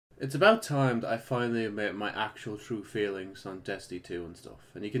It's about time that I finally admit my actual true feelings on Destiny 2 and stuff.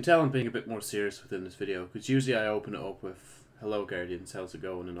 And you can tell I'm being a bit more serious within this video, because usually I open it up with "Hello Guardians, how's it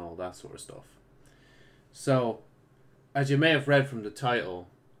going?" and all that sort of stuff. So, as you may have read from the title,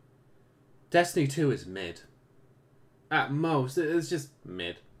 Destiny 2 is mid. At most, it's just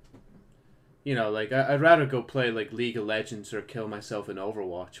mid. You know, like, I'd rather go play, like, League of Legends or kill myself in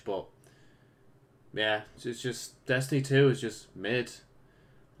Overwatch, but yeah, it's just, Destiny 2 is just mid.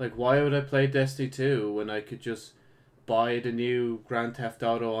 Like, why would I play Destiny 2 when I could just buy the new Grand Theft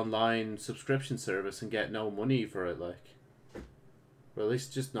Auto Online subscription service and get no money for it, like? Or at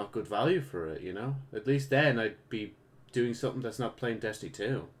least just not good value for it, you know? At least then I'd be doing something that's not playing Destiny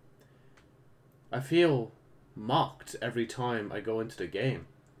 2. I feel mocked every time I go into the game.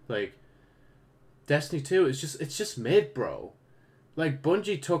 Like, Destiny 2 is just, it's just mid, bro. Like,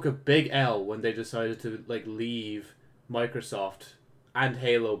 Bungie took a big L when they decided to, like, leave Microsoft and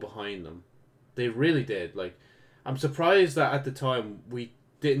Halo behind them. They really did. Like, I'm surprised that at the time we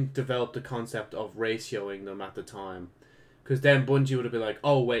didn't develop the concept of ratioing them at the time. Because then Bungie would have been like,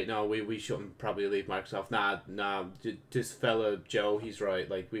 oh, wait, no, we shouldn't probably leave Microsoft. Nah, this fella, Joe, he's right.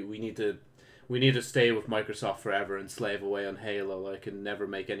 Like, we need to stay with Microsoft forever and slave away on Halo, like, and never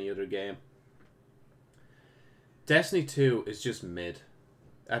make any other game. Destiny 2 is just mid,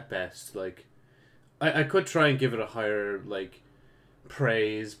 at best. Like, I could try and give it a higher, like,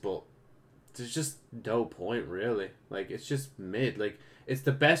 praise, but there's just no point, really. Like, it's just mid. Like, it's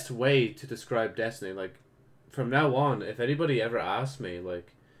the best way to describe Destiny. Like, from now on, if anybody ever asks me,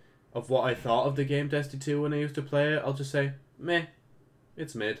 like, of what I thought of the game Destiny 2 when I used to play it, I'll just say, meh,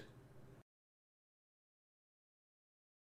 it's mid.